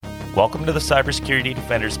Welcome to the Cybersecurity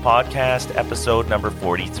Defenders Podcast, episode number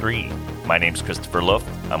 43. My name's Christopher Luft.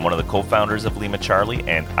 I'm one of the co-founders of Lima Charlie,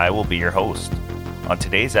 and I will be your host. On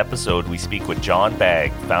today's episode, we speak with Jon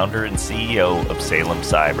Bagg, founder and CEO of Salem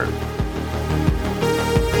Cyber.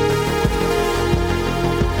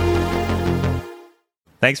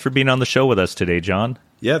 Thanks for being on the show with us today, Jon.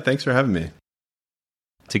 Yeah, thanks for having me.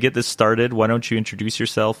 To get this started, why don't you introduce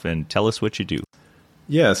yourself and tell us what you do?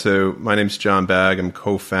 Yeah, so my name's Jon Bagg. I'm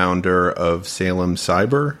co-founder of Salem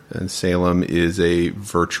Cyber, and Salem is a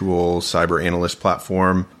virtual cyber analyst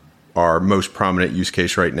platform. Our most prominent use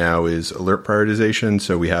case right now is alert prioritization.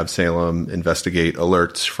 So we have Salem investigate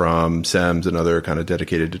alerts from SEMS and other kind of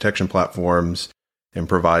dedicated detection platforms and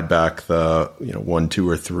provide back the 1, 2,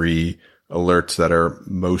 or 3 alerts that are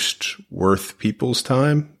most worth people's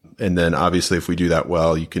time. And then obviously if we do that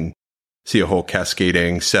well, you can see a whole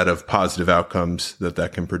cascading set of positive outcomes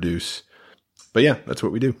that can produce. But yeah, that's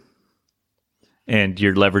what we do. And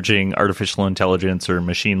you're leveraging artificial intelligence or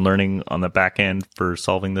machine learning on the back end for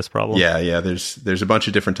solving this problem? Yeah. There's a bunch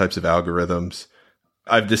of different types of algorithms.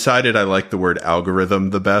 I've decided I like the word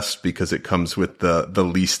algorithm the best because it comes with the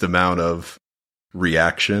least amount of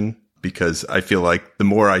reaction, because I feel like the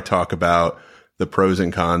more I talk about the pros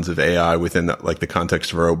and cons of AI within the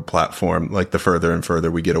context of our own platform, the further and further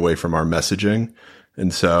we get away from our messaging.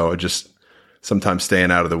 And so just sometimes staying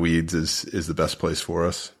out of the weeds is the best place for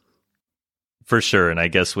us. For sure. And I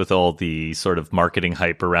guess with all the sort of marketing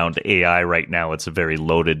hype around AI right now, it's a very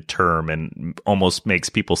loaded term and almost makes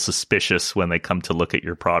people suspicious when they come to look at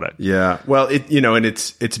your product. Yeah. Well,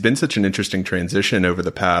 it's been such an interesting transition over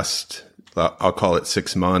the past, I'll call it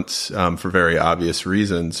 6 months, for very obvious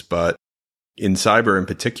reasons. But in cyber in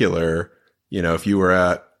particular, if you were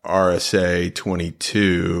at RSA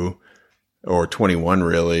 22 or 21,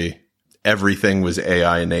 really, everything was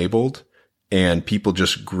AI enabled, and people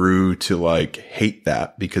just grew to hate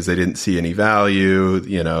that because they didn't see any value.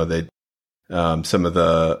 Some of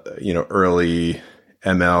the, early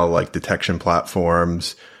ML detection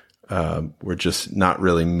platforms, were just not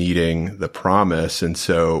really meeting the promise. And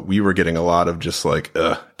so we were getting a lot of just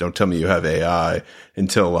don't tell me you have AI,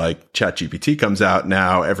 until ChatGPT comes out.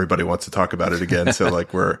 Now everybody wants to talk about it again. So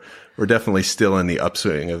we're definitely still in the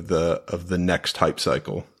upswing of the next hype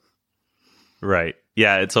cycle. Right.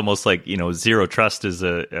 Yeah. It's almost like, zero trust is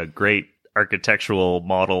a great architectural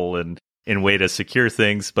model and way to secure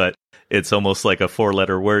things, but it's almost like a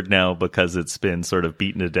 4-letter word now because it's been sort of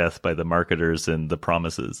beaten to death by the marketers and the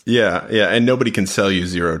promises. Yeah. And nobody can sell you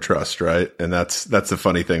zero trust, right? And that's the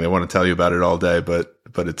funny thing. They want to tell you about it all day, but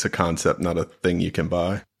it's a concept, not a thing you can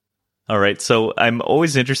buy. All right. So I'm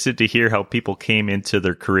always interested to hear how people came into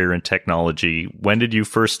their career in technology. When did you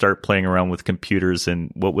first start playing around with computers,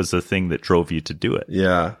 and what was the thing that drove you to do it?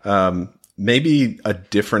 Yeah. Maybe a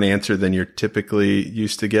different answer than you're typically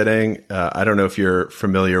used to getting. I don't know if you're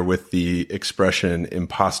familiar with the expression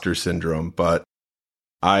imposter syndrome, but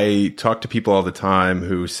I talk to people all the time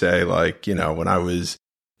who say when I was,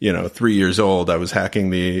 3 years old, I was hacking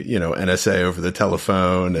the, NSA over the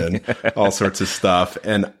telephone and all sorts of stuff.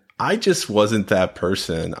 And I just wasn't that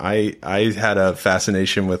person. I had a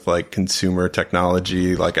fascination with consumer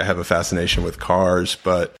technology. I have a fascination with cars,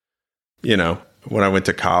 but, when I went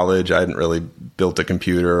to college, I hadn't really built a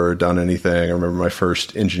computer or done anything. I remember my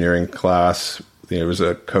first engineering class, it was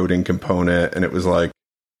a coding component, and it was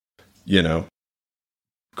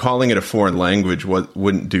calling it a foreign language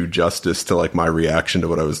wouldn't do justice to my reaction to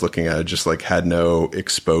what I was looking at. I just had no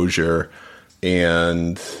exposure.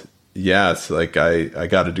 And yeah, it's I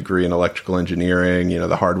got a degree in electrical engineering.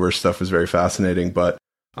 The hardware stuff was very fascinating, but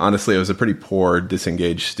honestly, I was a pretty poor,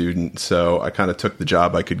 disengaged student. So I kind of took the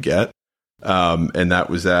job I could get. And that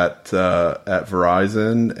was at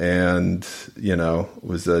Verizon, and,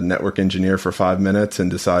 was a network engineer for 5 minutes and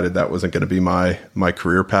decided that wasn't going to be my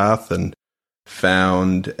career path, and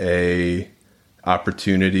found a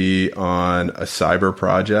opportunity on a cyber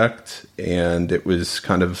project. And it was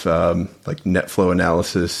kind of, net flow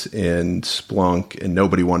analysis in Splunk, and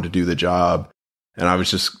nobody wanted to do the job. And I was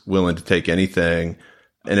just willing to take anything.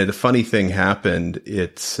 And a funny thing happened.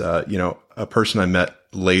 It's, a person I met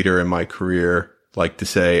later in my career like to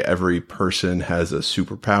say every person has a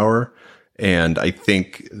superpower. And I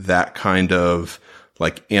think that kind of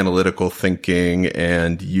analytical thinking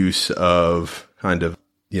and use of kind of,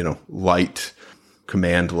 light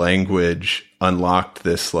command language unlocked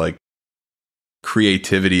this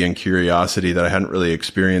creativity and curiosity that I hadn't really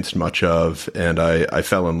experienced much of. And I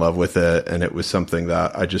fell in love with it. And it was something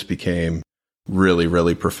that I just became really,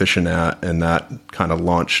 really proficient at. And that kind of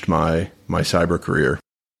launched my cyber career.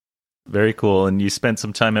 Very cool. And you spent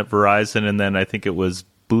some time at Verizon, and then I think it was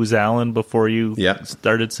Booz Allen before you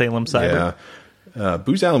started Salem Cyber? Yeah.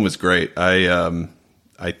 Booz Allen was great.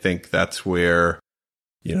 I think that's where,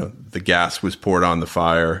 the gas was poured on the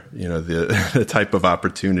fire, the type of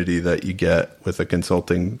opportunity that you get with a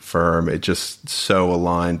consulting firm. It just so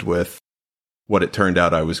aligned with what it turned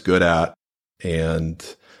out I was good at. And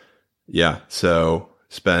so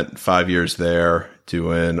spent 5 years there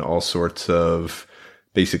doing all sorts of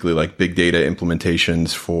basically like big data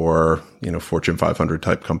implementations for, Fortune 500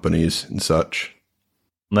 type companies and such.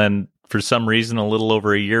 And then for some reason, a little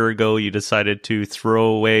over a year ago, you decided to throw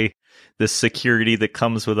away the security that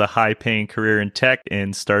comes with a high-paying career in tech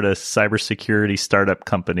and start a cybersecurity startup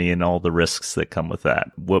company and all the risks that come with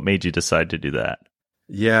that. What made you decide to do that?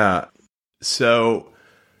 Yeah. So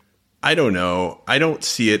I don't know. I don't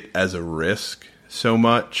see it as a risk so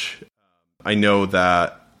much. I know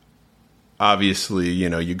that obviously,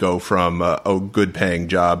 you go from a good paying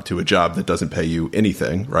job to a job that doesn't pay you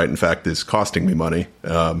anything, right? In fact, is costing me money,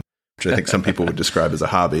 which I think some people would describe as a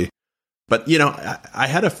hobby. But, I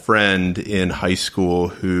had a friend in high school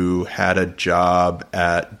who had a job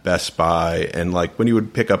at Best Buy. And like when he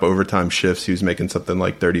would pick up overtime shifts, he was making something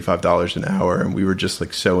like $35 an hour. And we were just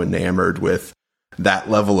like so enamored with that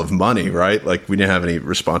level of money, right? Like we didn't have any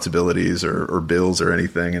responsibilities or bills or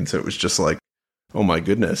anything. And so it was just like, oh my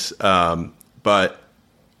goodness. But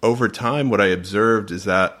over time, what I observed is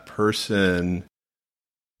that person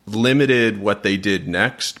limited what they did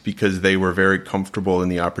next because they were very comfortable in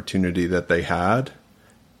the opportunity that they had.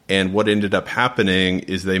 And what ended up happening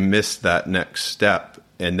is they missed that next step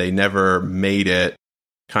and they never made it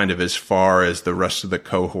kind of as far as the rest of the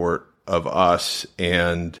cohort of us.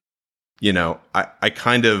 And, I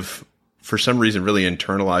kind of, for some reason, really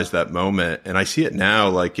internalized that moment. And I see it now,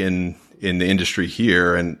 like in the industry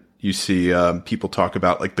here. And you see people talk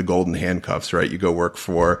about like the golden handcuffs, right? You go work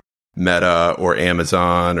for Meta or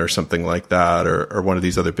Amazon or something like that, or one of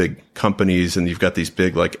these other big companies, and you've got these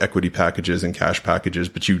big like equity packages and cash packages,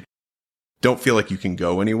 but you don't feel like you can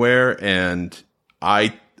go anywhere. And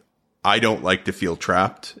I don't like to feel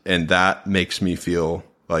trapped, and that makes me feel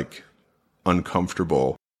like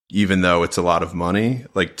uncomfortable, even though it's a lot of money.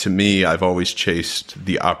 Like to me, I've always chased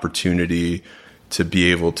the opportunity to be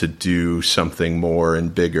able to do something more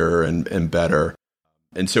and bigger and better.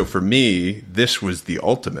 And so for me, this was the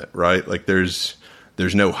ultimate, right? Like there's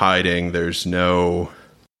no hiding. There's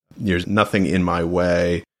nothing in my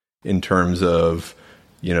way in terms of,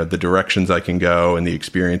 the directions I can go and the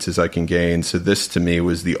experiences I can gain. So this to me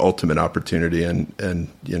was the ultimate opportunity. And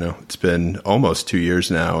it's been almost 2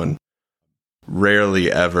 years now. And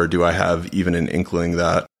rarely ever do I have even an inkling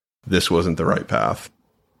that this wasn't the right path.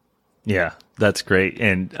 Yeah, that's great.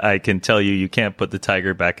 And I can tell you can't put the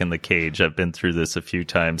tiger back in the cage. I've been through this a few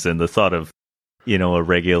times. And the thought of, a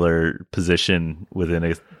regular position within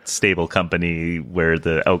a stable company where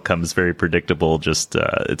the outcome is very predictable, just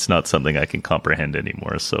it's not something I can comprehend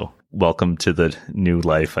anymore. So welcome to the new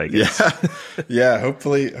life, I guess. Yeah.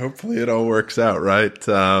 Hopefully it all works out, right?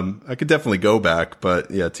 I could definitely go back, but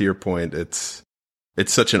yeah, to your point, it's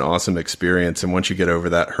such an awesome experience. And once you get over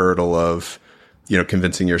that hurdle of,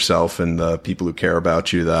 convincing yourself and the people who care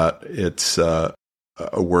about you that it's a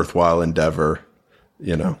worthwhile endeavor,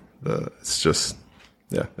 it's just,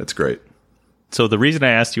 it's great. So the reason I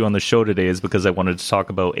asked you on the show today is because I wanted to talk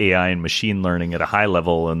about AI and machine learning at a high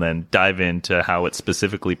level and then dive into how it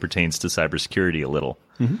specifically pertains to cybersecurity a little.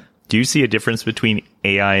 Mm-hmm. Do you see a difference between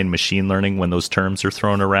AI and machine learning when those terms are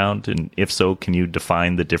thrown around? And if so, can you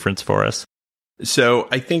define the difference for us? So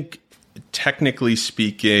I think technically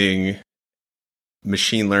speaking,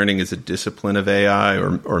 machine learning is a discipline of AI,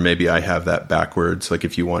 or maybe I have that backwards. Like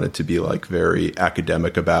if you wanted to be like very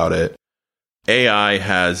academic about it, AI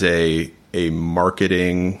has a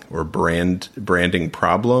marketing or branding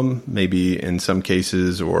problem, maybe in some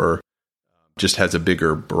cases, or just has a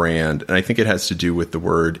bigger brand. And I think it has to do with the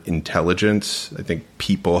word intelligence. I think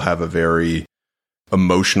people have a very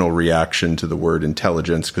emotional reaction to the word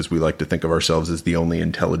intelligence because we like to think of ourselves as the only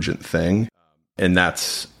intelligent thing. And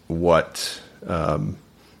that's what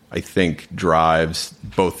I think drives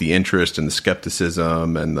both the interest and the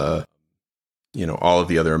skepticism and the, all of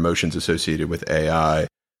the other emotions associated with AI.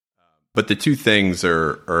 But the two things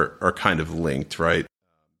are kind of linked, right?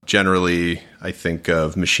 Generally, I think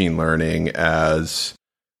of machine learning as,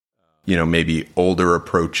 maybe older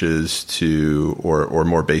approaches to, or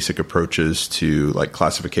more basic approaches to like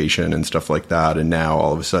classification and stuff like that. And now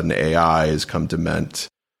all of a sudden AI has come to meant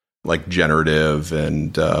like generative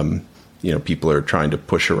and, people are trying to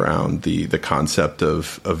push around the concept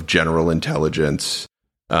of general intelligence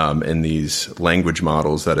and these language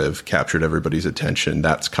models that have captured everybody's attention.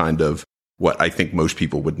 That's kind of what I think most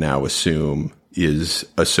people would now assume is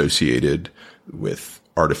associated with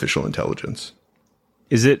artificial intelligence.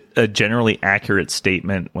 Is it a generally accurate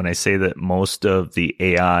statement when I say that most of the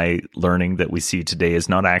AI learning that we see today is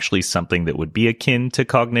not actually something that would be akin to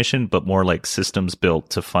cognition, but more like systems built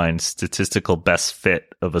to find statistical best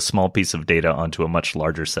fit of a small piece of data onto a much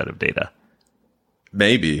larger set of data?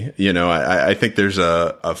 Maybe. I think there's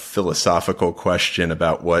a philosophical question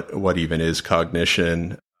about what even is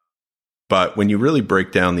cognition. But when you really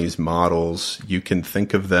break down these models, you can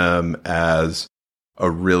think of them as a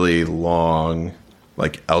really long,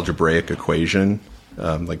 like algebraic equation,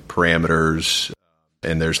 like parameters,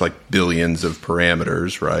 and there's like billions of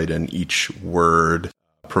parameters, right? And each word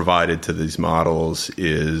provided to these models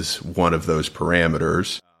is one of those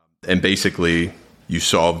parameters. And basically, you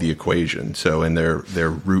solve the equation. So in their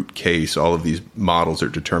root case, all of these models are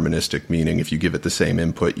deterministic, meaning if you give it the same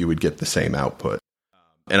input, you would get the same output.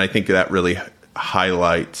 And I think that really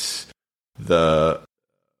highlights to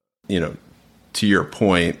your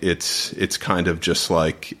point, it's kind of just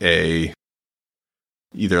like either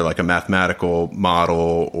like a mathematical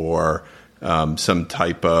model or some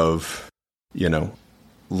type of,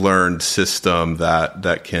 learned system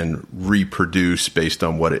that can reproduce based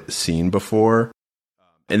on what it's seen before.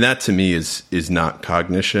 And that to me is not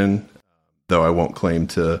cognition, though I won't claim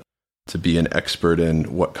to be an expert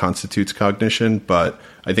in what constitutes cognition. But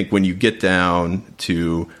I think when you get down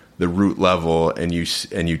to the root level and you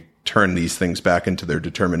turn these things back into their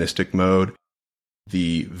deterministic mode,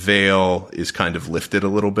 the veil is kind of lifted a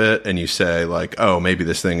little bit, and you say like, oh, maybe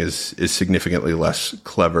this thing is significantly less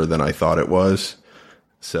clever than I thought it was.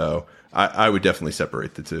 So I would definitely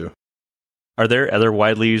separate the two. Are there other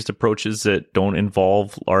widely used approaches that don't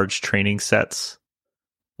involve large training sets?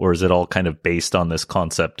 Or is it all kind of based on this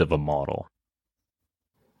concept of a model?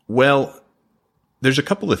 Well, there's a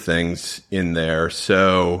couple of things in there.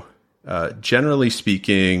 So generally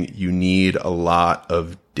speaking, you need a lot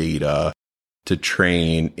of data to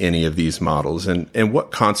train any of these models. And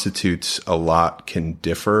what constitutes a lot can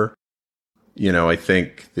differ. I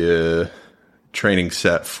think the training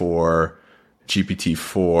set for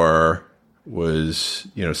GPT-4 was,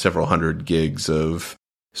 several hundred gigs of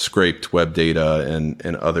scraped web data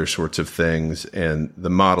and other sorts of things. And the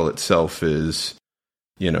model itself is,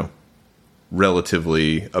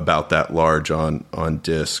 relatively about that large on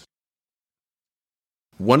disk.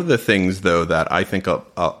 One of the things, though, that I think a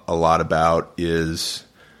lot about is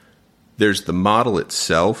there's the model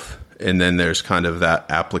itself, and then there's kind of that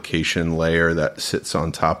application layer that sits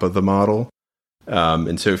on top of the model.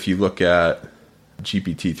 And so if you look at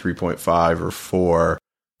GPT 3.5 or 4,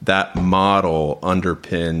 that model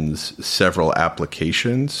underpins several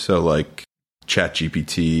applications. So like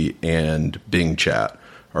ChatGPT and Bing Chat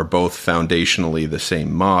are both foundationally the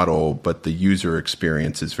same model, but the user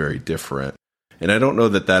experience is very different. And I don't know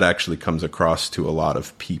that actually comes across to a lot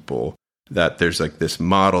of people, that there's like this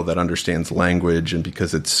model that understands language, and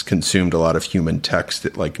because it's consumed a lot of human text,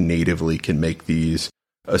 it like natively can make these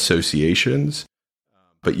associations.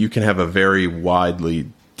 But you can have a very widely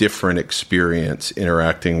different experience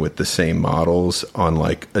interacting with the same models on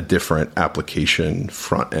like a different application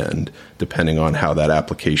front end, depending on how that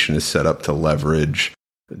application is set up to leverage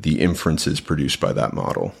the inferences produced by that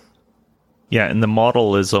model. Yeah, and the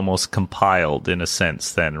model is almost compiled in a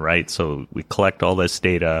sense then, right? So we collect all this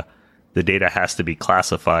data. The data has to be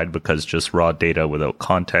classified because just raw data without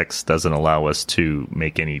context doesn't allow us to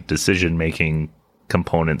make any decision-making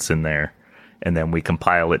components in there. And then we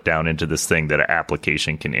compile it down into this thing that an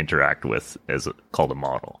application can interact with called a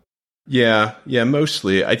model. Yeah,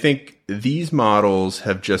 mostly. I think these models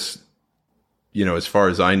have just, as far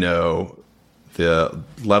as I know, the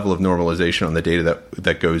level of normalization on the data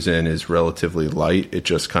that goes in is relatively light. It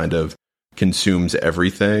just kind of consumes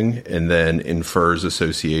everything and then infers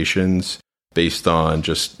associations based on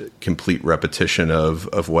just complete repetition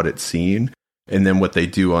of what it's seen. And then what they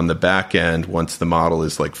do on the back end, once the model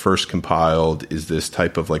is like first compiled, is this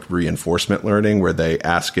type of like reinforcement learning where they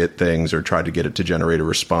ask it things or try to get it to generate a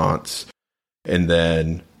response and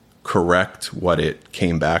then correct what it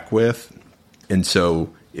came back with. And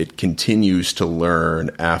so it continues to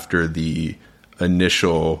learn after the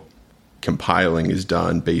initial compiling is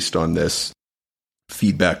done based on this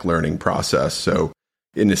feedback learning process. So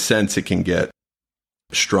in a sense, it can get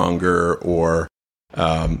stronger or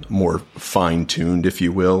more fine-tuned, if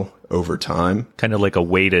you will, over time. Kind of like a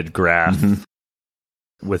weighted graph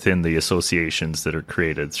within the associations that are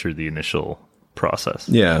created through the initial process.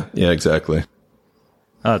 Yeah, exactly.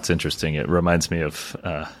 Oh, it's interesting. It reminds me of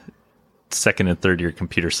second and third year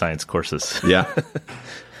computer science courses. Yeah.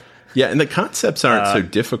 Yeah, and the concepts aren't so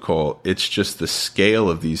difficult. It's just the scale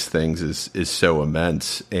of these things is so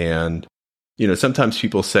immense. And, sometimes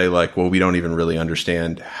people say like, well, we don't even really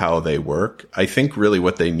understand how they work. I think really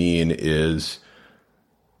what they mean is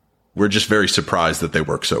we're just very surprised that they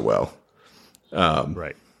work so well.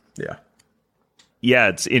 Right. Yeah. Yeah,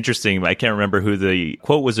 it's interesting. I can't remember who the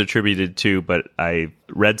quote was attributed to, but I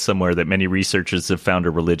read somewhere that many researchers have found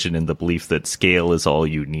a religion in the belief that scale is all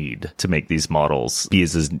you need to make these models be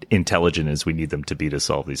as intelligent as we need them to be to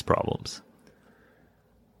solve these problems.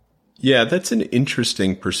 Yeah, that's an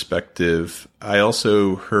interesting perspective. I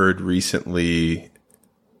also heard recently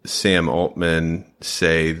Sam Altman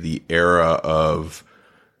say the era of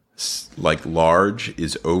like large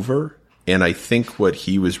is over. And I think what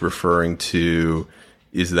he was referring to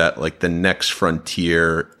is that like the next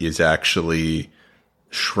frontier is actually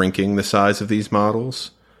shrinking the size of these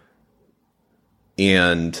models.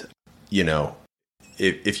 And,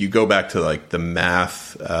 if you go back to like the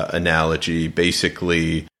math analogy,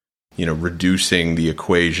 basically, reducing the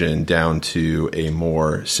equation down to a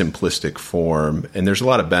more simplistic form. And there's a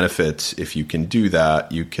lot of benefits if you can do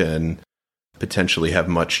that. You can potentially have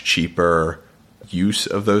much cheaper use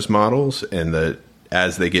of those models, and that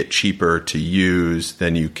as they get cheaper to use,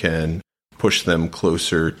 then you can push them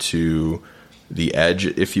closer to the edge,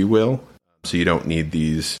 if you will. So you don't need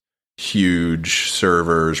these huge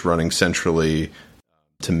servers running centrally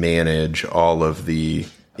to manage all of the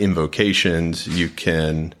invocations.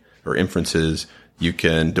 Or inferences, you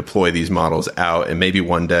can deploy these models out, and maybe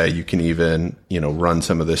one day you can even, run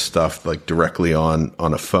some of this stuff like directly on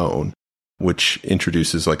a phone, which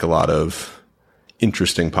introduces like a lot of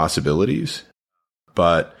interesting possibilities.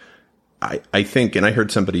 But I think, and I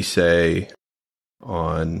heard somebody say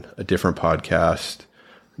on a different podcast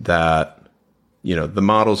that, the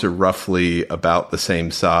models are roughly about the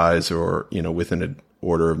same size or, within an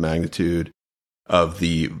order of magnitude of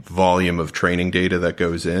the volume of training data that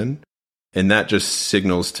goes in. And that just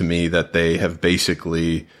signals to me that they have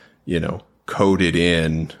basically, coded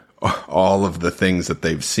in all of the things that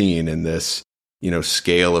they've seen in this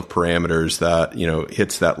scale of parameters that,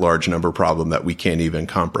 hits that large number problem that we can't even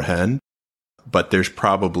comprehend. But there's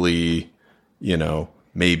probably,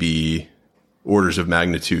 maybe orders of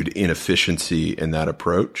magnitude inefficiency in that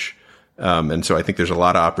approach. And so I think there's a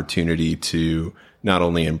lot of opportunity to not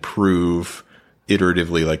only improve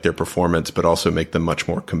iteratively like their performance, but also make them much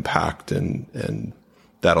more compact, and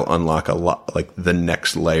that'll unlock a lot, like the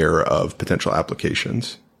next layer of potential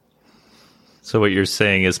applications. So what you're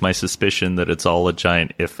saying is my suspicion that it's all a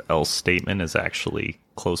giant if-else statement is actually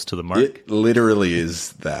close to the mark? It literally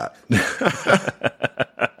is that.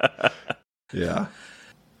 Yeah.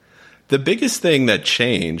 The biggest thing that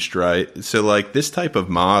changed, right? So like this type of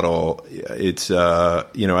model, it's,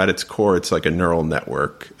 at its core, it's like a neural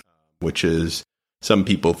network, which is some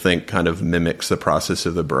people think kind of mimics the process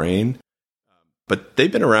of the brain. But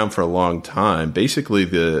they've been around for a long time. Basically,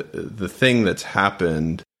 the thing that's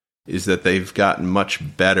happened is that they've gotten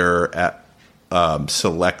much better at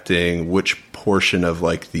selecting which portion of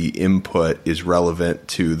like the input is relevant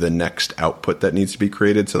to the next output that needs to be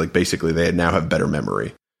created. So like basically they now have better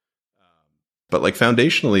memory. But like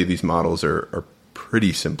foundationally, these models are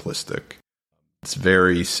pretty simplistic. It's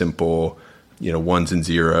very simple, ones and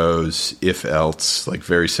zeros, if else, like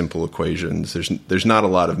very simple equations. There's not a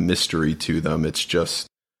lot of mystery to them. It's just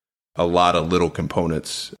a lot of little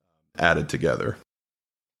components added together.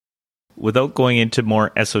 Without going into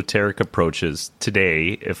more esoteric approaches, today,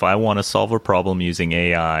 if I want to solve a problem using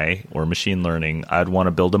AI or machine learning, I'd want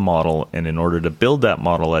to build a model, and in order to build that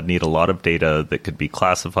model, I'd need a lot of data that could be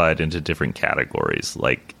classified into different categories.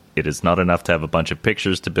 Like, it is not enough to have a bunch of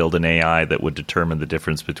pictures to build an AI that would determine the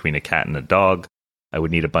difference between a cat and a dog. I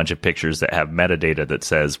would need a bunch of pictures that have metadata that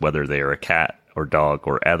says whether they are a cat or dog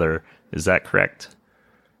or other. Is that correct?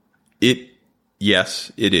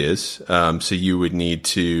 Yes, it is. So you would need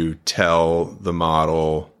to tell the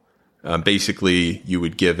model, basically you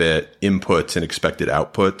would give it inputs and expected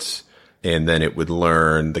outputs, and then it would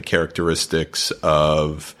learn the characteristics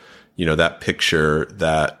of, that picture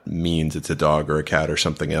that means it's a dog or a cat or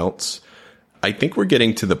something else. I think we're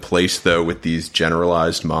getting to the place, though, with these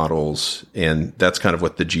generalized models, and that's kind of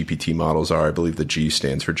what the GPT models are. I believe the G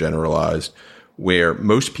stands for generalized, where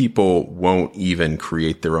most people won't even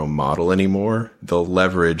create their own model anymore. They'll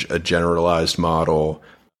leverage a generalized model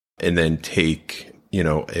and then take,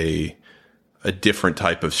 a different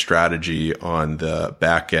type of strategy on the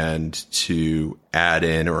back end to add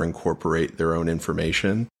in or incorporate their own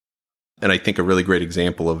information. And I think a really great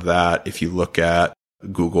example of that, if you look at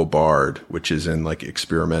Google Bard, which is in like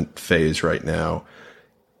experiment phase right now,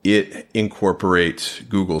 it incorporates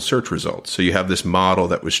Google search results. So you have this model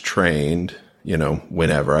that was trained,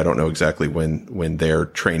 whenever. I don't know exactly when their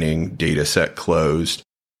training data set closed.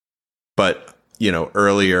 But,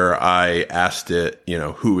 earlier I asked it,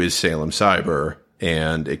 who is Salem Cyber?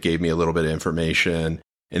 And it gave me a little bit of information.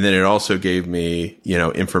 And then it also gave me,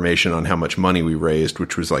 information on how much money we raised,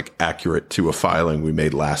 which was like accurate to a filing we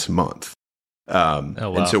made last month. Oh,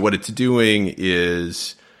 wow. And so what it's doing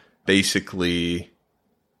is basically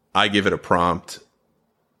I give it a prompt,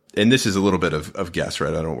 and this is a little bit of guess,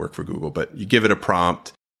 right? I don't work for Google, but you give it a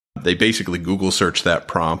prompt. They basically Google search that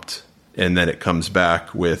prompt, and then it comes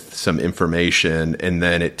back with some information, and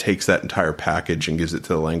then it takes that entire package and gives it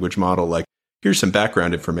to the language model. Like, here's some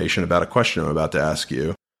background information about a question I'm about to ask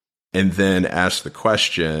you, and then ask the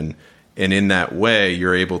question. And in that way,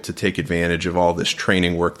 you're able to take advantage of all this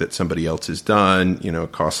training work that somebody else has done.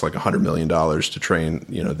 It costs like $100 million to train,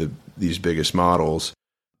 these biggest models.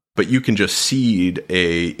 But you can just seed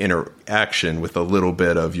a interaction with a little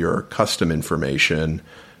bit of your custom information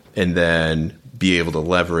and then be able to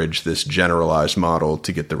leverage this generalized model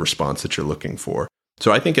to get the response that you're looking for.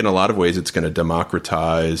 So I think in a lot of ways, it's going to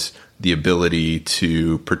democratize the ability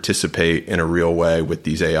to participate in a real way with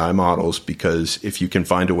these AI models, because if you can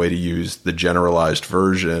find a way to use the generalized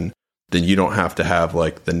version, then you don't have to have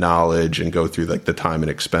like the knowledge and go through like the time and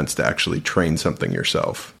expense to actually train something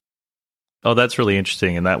yourself. Oh, that's really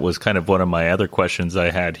interesting. And that was kind of one of my other questions I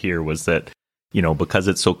had here was that, because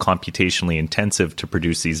it's so computationally intensive to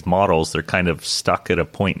produce these models, they're kind of stuck at a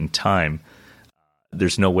point in time.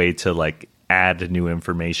 There's no way to like add new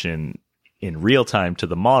information in real time to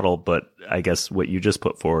the model. But I guess what you just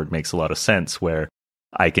put forward makes a lot of sense, where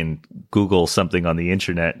I can Google something on the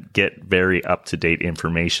internet, get very up-to-date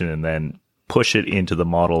information, and then push it into the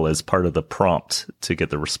model as part of the prompt to get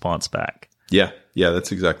the response back. Yeah,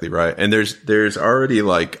 that's exactly right. And there's already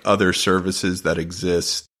like other services that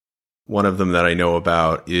exist. One of them that I know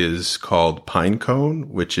about is called Pinecone,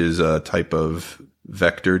 which is a type of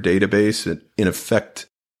vector database. In effect,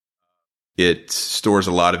 it stores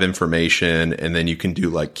a lot of information, and then you can do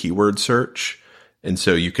like keyword search. And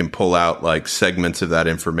so you can pull out like segments of that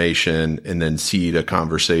information and then seed a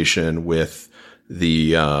conversation with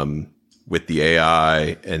the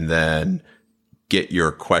AI, and then get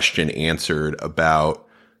your question answered about,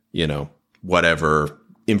 whatever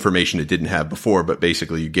information it didn't have before, but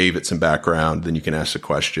basically you gave it some background, then you can ask the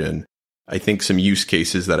question. I think some use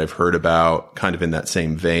cases that I've heard about kind of in that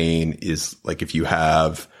same vein is like if you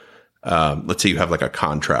have, let's say you have like a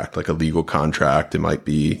contract, like a legal contract, it might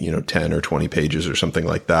be, 10 or 20 pages or something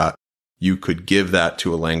like that. You could give that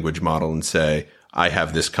to a language model and say, I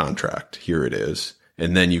have this contract, here it is.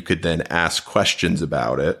 And then you could then ask questions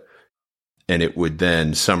about it. And it would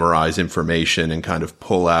then summarize information and kind of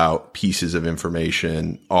pull out pieces of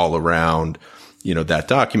information all around, that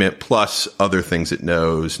document, plus other things it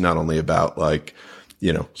knows, not only about like,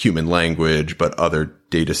 human language, but other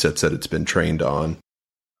data sets that it's been trained on.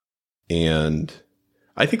 And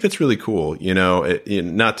I think that's really cool,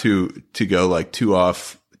 not to go like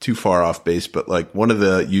too far off base, but like one of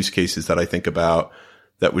the use cases that I think about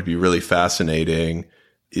that would be really fascinating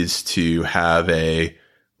is to have a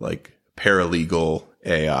like paralegal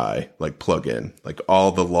AI like plugin, like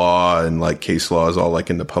all the law and like case law is all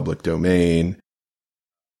like in the public domain.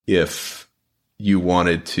 If you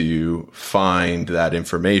wanted to find that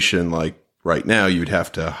information, like right now, you'd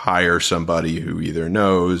have to hire somebody who either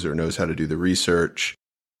knows or knows how to do the research.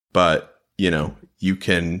 But, you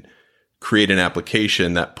can create an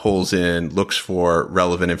application that pulls in, looks for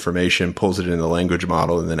relevant information, pulls it in the language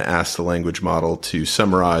model, and then asks the language model to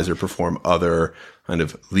summarize or perform other kind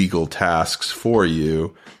of legal tasks for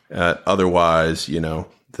you. Otherwise,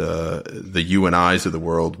 the you and I's of the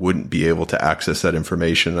world wouldn't be able to access that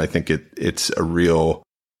information. I think it's a real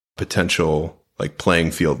potential like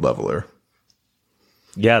playing field leveler.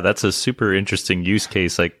 Yeah, that's a super interesting use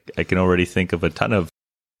case. I can already think of a ton of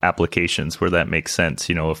applications where that makes sense.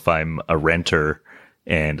 If I'm a renter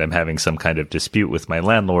and I'm having some kind of dispute with my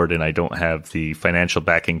landlord and I don't have the financial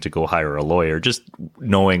backing to go hire a lawyer, just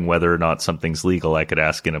knowing whether or not something's legal, I could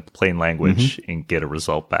ask in a plain language and get a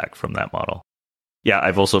result back from that model. Yeah,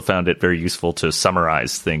 I've also found it very useful to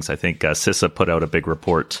summarize things. I think CISA put out a big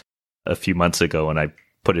report a few months ago, and I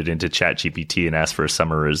put it into ChatGPT and asked for a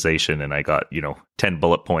summarization, and I got, 10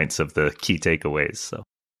 bullet points of the key takeaways. So,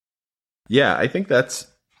 yeah, I think that's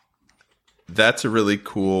a really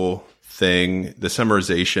cool thing. The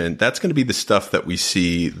summarization, that's going to be the stuff that we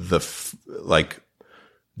see the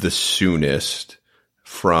soonest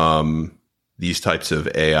from these types of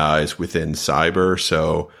AIs within cyber.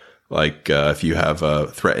 So Like if you have a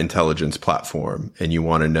threat intelligence platform and you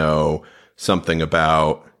want to know something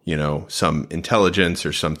about, some intelligence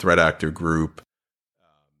or some threat actor group,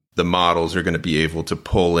 the models are going to be able to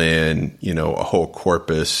pull in, a whole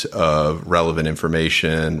corpus of relevant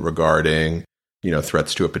information regarding,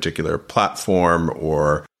 threats to a particular platform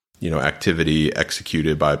or, activity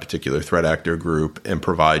executed by a particular threat actor group and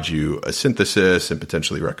provide you a synthesis and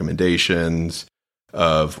potentially recommendations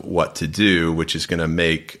of what to do, which is going to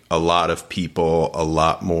make a lot of people a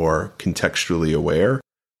lot more contextually aware.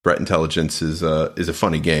 Threat intelligence is a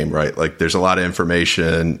funny game, right? Like there's a lot of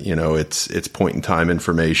information, it's point in time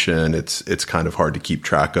information. It's kind of hard to keep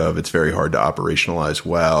track of. It's very hard to operationalize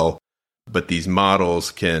well, but these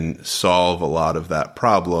models can solve a lot of that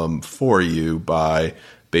problem for you by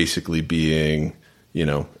basically being,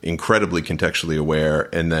 incredibly contextually aware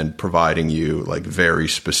and then providing you like very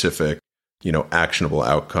specific, actionable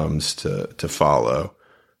outcomes to follow.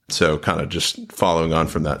 So kind of just following on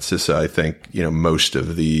from that, CISA, I think, most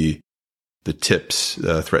of the tips,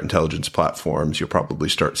 threat intelligence platforms, you'll probably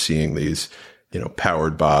start seeing these,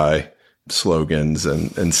 powered by slogans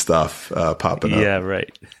and stuff popping up. Yeah,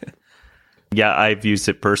 right. Yeah, I've used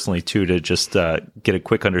it personally too to just get a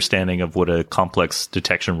quick understanding of what a complex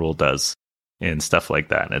detection rule does and stuff like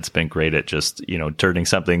that. And it's been great at just, turning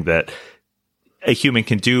something that a human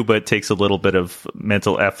can do, but takes a little bit of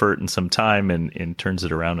mental effort and some time and turns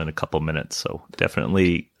it around in a couple minutes. So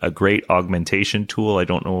definitely a great augmentation tool. I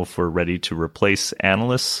don't know if we're ready to replace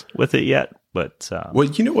analysts with it yet, but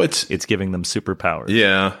it's giving them superpowers.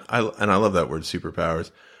 Yeah, I love that word,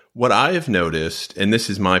 superpowers. What I have noticed, and this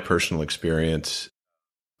is my personal experience,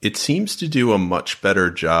 it seems to do a much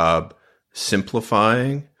better job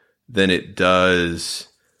simplifying than it does.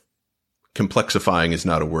 Complexifying is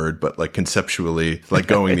not a word, but like conceptually, like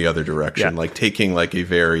going the other direction, like taking like a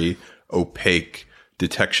very opaque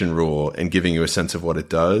detection rule and giving you a sense of what it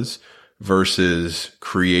does versus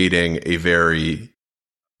creating a very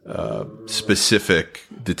specific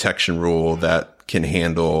detection rule that can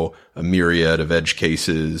handle a myriad of edge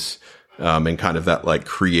cases and kind of that like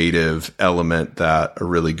creative element that a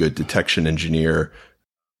really good detection engineer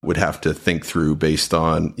would have to think through based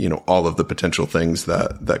on, all of the potential things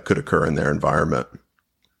that could occur in their environment.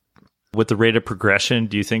 With the rate of progression,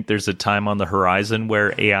 do you think there's a time on the horizon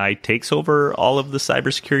where AI takes over all of the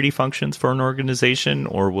cybersecurity functions for an organization,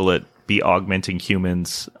 or will it be augmenting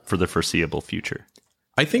humans for the foreseeable future?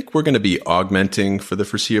 I think we're going to be augmenting for the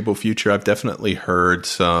foreseeable future. I've definitely heard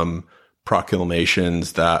some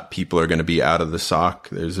proclamations that people are going to be out of the SOC.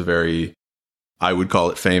 There's a very, I would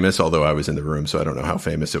call it famous, although I was in the room, so I don't know how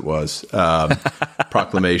famous it was.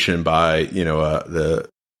 Proclamation by, the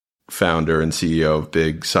founder and CEO of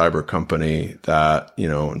big cyber company that,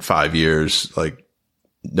 in 5 years, like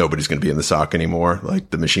nobody's going to be in the SOC anymore. Like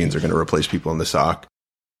the machines are going to replace people in the SOC.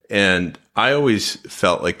 And I always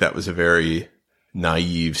felt like that was a very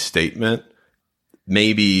naive statement.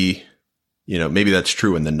 Maybe that's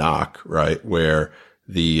true in the NOC, right? Where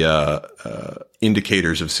the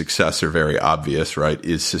indicators of success are very obvious, right?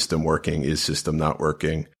 Is system working? Is system not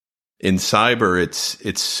working? In cyber,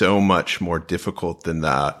 it's so much more difficult than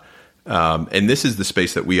that. And this is the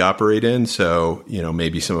space that we operate in. So,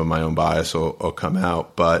 maybe some of my own bias will come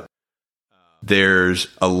out, but there's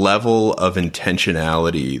a level of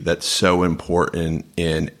intentionality that's so important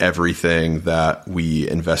in everything that we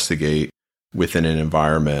investigate within an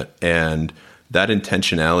environment. And that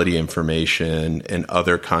intentionality information and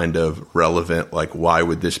other kind of relevant, like, why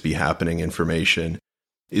would this be happening information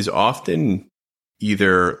is often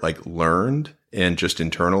either like learned and just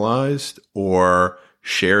internalized or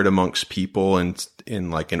shared amongst people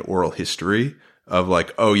in like an oral history of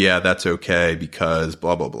like, oh yeah, that's okay because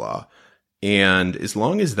blah, blah, blah. And as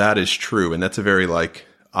long as that is true, and that's a very like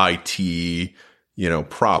IT,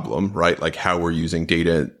 problem, right? Like how we're using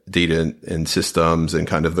data and systems and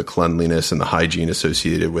kind of the cleanliness and the hygiene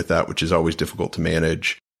associated with that, which is always difficult to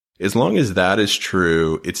manage. As long as that is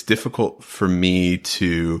true, it's difficult for me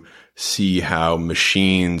to see how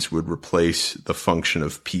machines would replace the function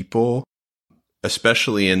of people,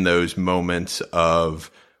 especially in those moments of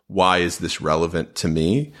why is this relevant to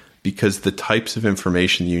me? Because the types of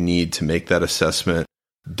information you need to make that assessment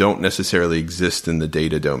don't necessarily exist in the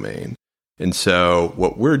data domain. And so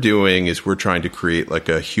what we're doing is we're trying to create like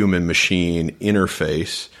a human machine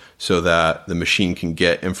interface so that the machine can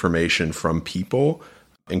get information from people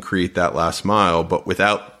and create that last mile. But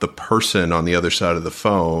without the person on the other side of the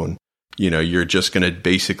phone, you're just going to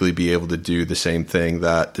basically be able to do the same thing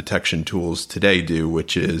that detection tools today do,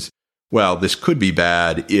 which is, well, this could be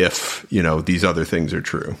bad if, these other things are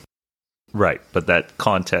true. Right. But that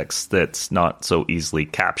context that's not so easily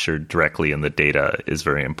captured directly in the data is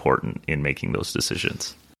very important in making those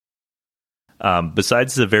decisions.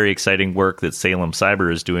 Besides the very exciting work that Salem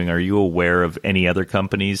Cyber is doing, are you aware of any other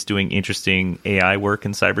companies doing interesting AI work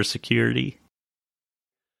in cybersecurity?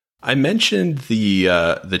 I mentioned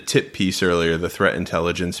the TIP piece earlier, the threat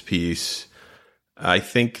intelligence piece. I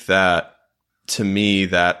think that, to me,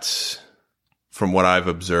 that's, from what I've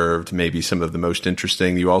observed, maybe some of the most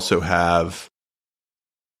interesting. You also have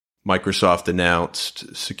Microsoft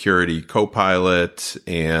announced Security Copilot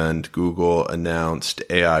and Google announced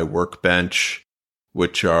AI Workbench,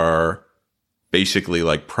 which are basically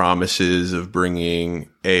like promises of bringing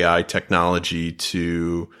AI technology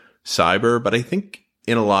to cyber. But I think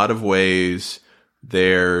in a lot of ways,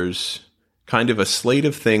 there's kind of a slate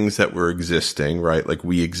of things that were existing, right? Like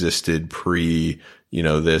we existed pre,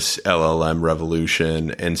 this LLM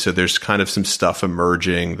revolution. And so there's kind of some stuff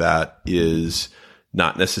emerging that is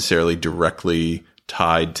not necessarily directly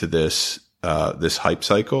tied to this hype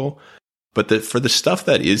cycle. But for the stuff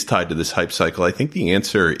that is tied to this hype cycle, I think the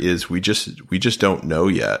answer is we just don't know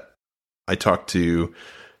yet. I talked to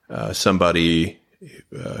somebody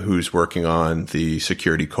who's working on the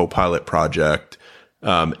Security Copilot project,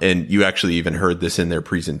 and you actually even heard this in their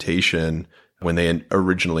presentation when they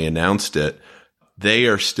originally announced it. They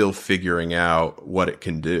are still figuring out what it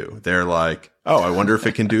can do. They're like, oh, I wonder if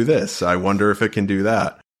it can do this. I wonder if it can do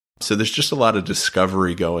that. So there's just a lot of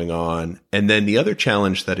discovery going on. And then the other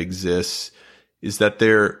challenge that exists is that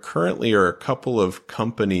there currently are a couple of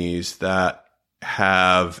companies that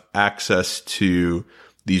have access to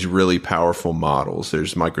these really powerful models.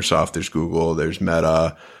 There's Microsoft, there's Google, there's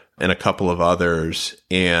Meta, and a couple of others.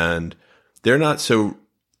 And they're not so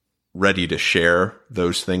ready to share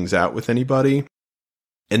those things out with anybody.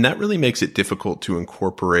 And that really makes it difficult to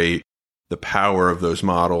incorporate the power of those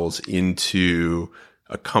models into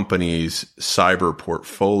a company's cyber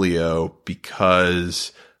portfolio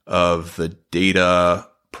because of the data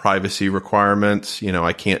privacy requirements.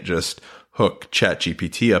 I can't just hook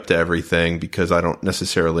ChatGPT up to everything because I don't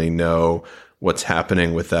necessarily know what's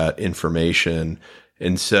happening with that information.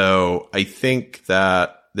 And so I think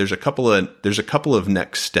that there's a couple of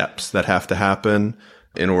next steps that have to happen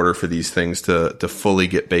in order for these things to fully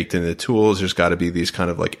get baked into the tools. There's got to be these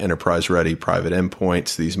kind of like enterprise ready private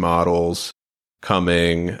endpoints, these models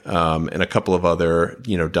coming, and a couple of other,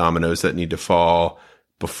 dominoes that need to fall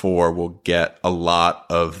before we'll get a lot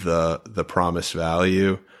of the promised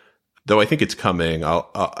value. Though I think it's coming.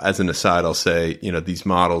 I'll as an aside, I'll say, these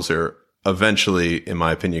models are eventually, in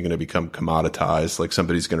my opinion, going to become commoditized. Like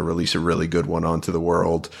somebody's going to release a really good one onto the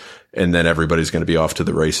world, and then everybody's going to be off to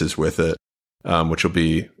the races with it. Which will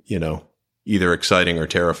be, either exciting or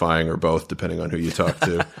terrifying or both, depending on who you talk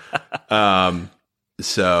to.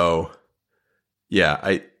 So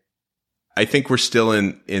yeah, I think we're still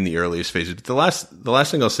in the earliest phases. But the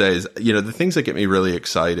last thing I'll say is, the things that get me really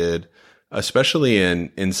excited, especially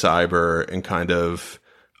in cyber and kind of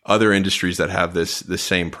other industries that have this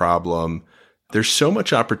same problem, there's so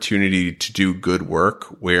much opportunity to do good work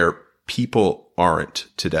where people aren't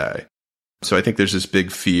today. So I think there's this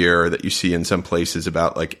big fear that you see in some places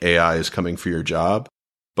about like AI is coming for your job.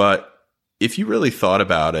 But if you really thought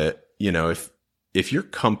about it, if your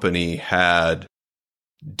company had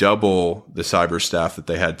double the cyber staff that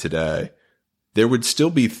they had today, there would still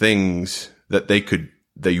be things that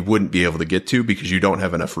they wouldn't be able to get to because you don't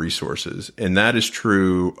have enough resources. And that is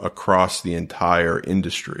true across the entire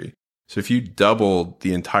industry. So if you doubled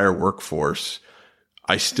the entire workforce,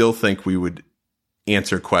 I still think we would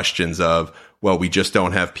answer questions of, well, we just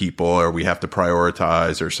don't have people or we have to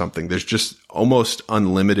prioritize or something. There's just almost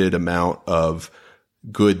unlimited amount of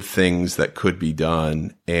good things that could be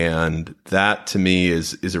done. And that to me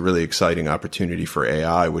is a really exciting opportunity for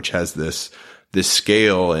AI, which has this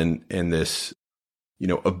scale and this,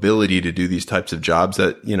 ability to do these types of jobs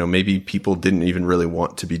that, maybe people didn't even really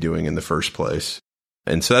want to be doing in the first place.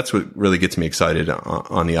 And so that's what really gets me excited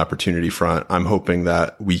on the opportunity front. I'm hoping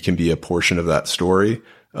that we can be a portion of that story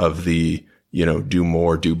of the, do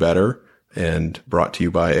more, do better, and brought to you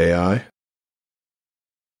by AI.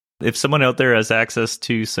 If someone out there has access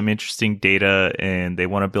to some interesting data and they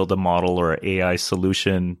want to build a model or an AI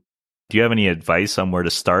solution, do you have any advice on where to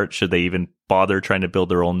start? Should they even bother trying to build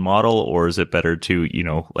their own model, or is it better to,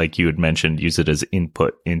 like you had mentioned, use it as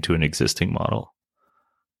input into an existing model?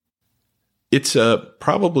 It's a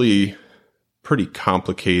probably pretty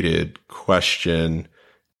complicated question.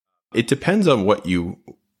 It depends on what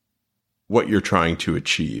you're trying to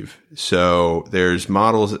achieve. So there's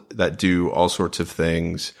models that do all sorts of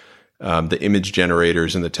things. The image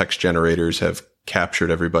generators and the text generators have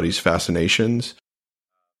captured everybody's fascinations.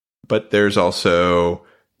 But there's also,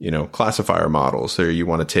 classifier models. There you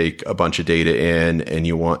want to take a bunch of data in and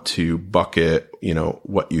you want to bucket,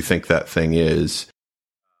 what you think that thing is.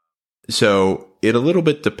 So it a little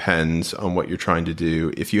bit depends on what you're trying to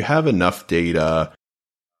do. If you have enough data,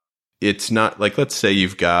 it's not like, let's say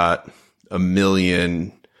you've got 1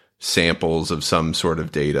 million samples of some sort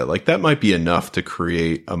of data. Like that might be enough to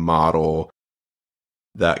create a model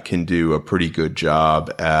that can do a pretty good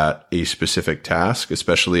job at a specific task,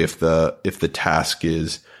 especially if the task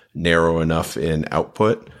is narrow enough in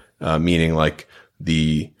output, meaning like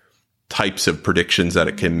the types of predictions that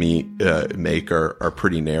it can make are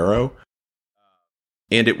pretty narrow.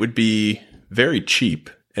 And it would be very cheap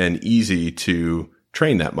and easy to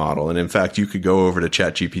train that model. And in fact, you could go over to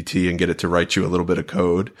ChatGPT and get it to write you a little bit of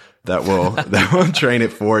code that will train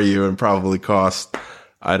it for you, and probably cost,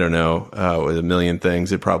 I don't know, with 1 million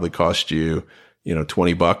things, it probably cost you,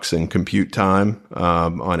 $20 in compute time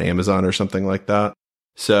on Amazon or something like that.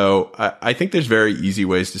 So I think there's very easy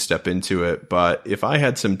ways to step into it. But if I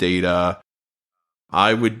had some data,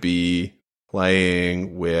 I would be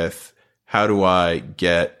playing with, how do I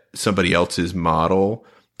get somebody else's model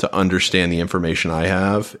to understand the information I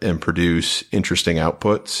have and produce interesting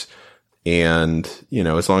outputs? And,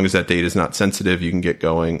 as long as that data is not sensitive, you can get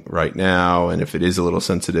going right now. And if it is a little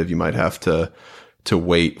sensitive, you might have to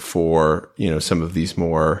wait for, some of these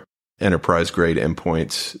more enterprise grade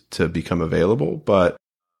endpoints to become available. But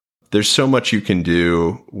there's so much you can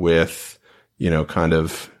do with, kind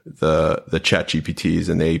of the chat GPTs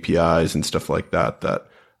and the APIs and stuff like that, that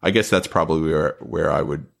I guess that's probably where I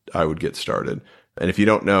would get started. And if you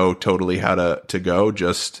don't know totally how to go,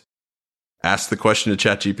 just ask the question to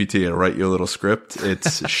ChatGPT and it'll write you a little script.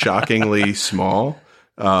 It's shockingly small.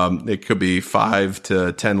 It could be 5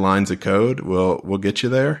 to 10 lines of code. We'll get you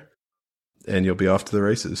there, and you'll be off to the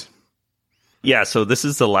races. Yeah, so this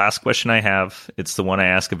is the last question I have. It's the one I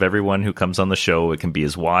ask of everyone who comes on the show. It can be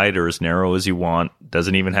as wide or as narrow as you want.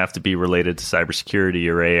 Doesn't even have to be related to cybersecurity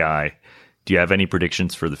or AI. Do you have any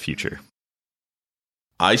predictions for the future?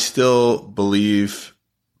 I still believe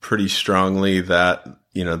pretty strongly that,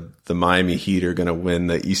 the Miami Heat are going to win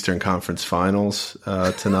the Eastern Conference Finals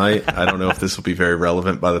tonight. I don't know if this will be very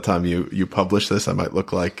relevant by the time you publish this. I might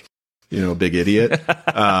look like, a big idiot.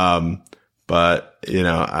 But,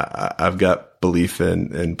 I've got belief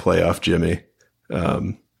in playoff Jimmy.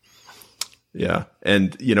 Yeah.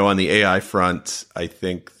 And, on the AI front, I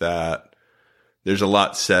think that there's a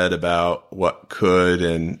lot said about what could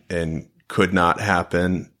and could not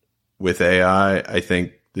happen with AI. I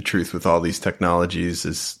think the truth with all these technologies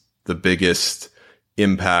is the biggest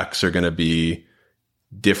impacts are going to be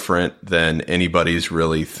different than anybody's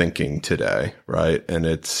really thinking today, right? And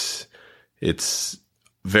it's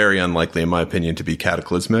very unlikely, in my opinion, to be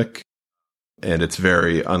cataclysmic, and it's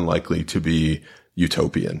very unlikely to be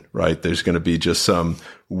utopian, right? There's going to be just some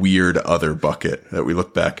weird other bucket that we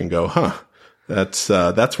look back and go, that's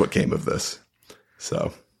what came of this.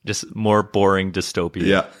 So just more boring dystopia.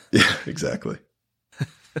 Yeah, exactly.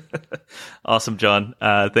 Awesome, Jon.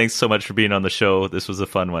 Thanks so much for being on the show. This was a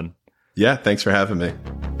fun one. Yeah, thanks for having me.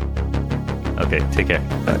 Okay, take care.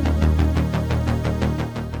 Bye.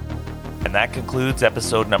 And that concludes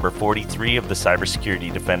episode number 43 of the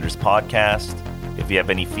Cybersecurity Defenders Podcast. If you have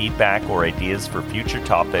any feedback or ideas for future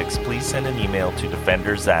topics, please send an email to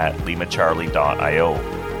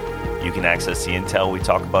defenders@limacharlie.io. You can access the intel we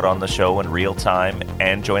talk about on the show in real time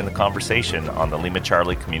and join the conversation on the Lima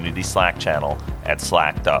Charlie community Slack channel at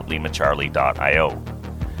slack.limacharlie.io.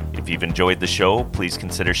 If you've enjoyed the show, please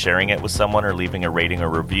consider sharing it with someone or leaving a rating or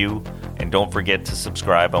review. And don't forget to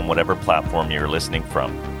subscribe on whatever platform you're listening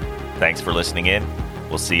from. Thanks for listening in.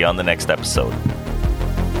 We'll see you on the next episode.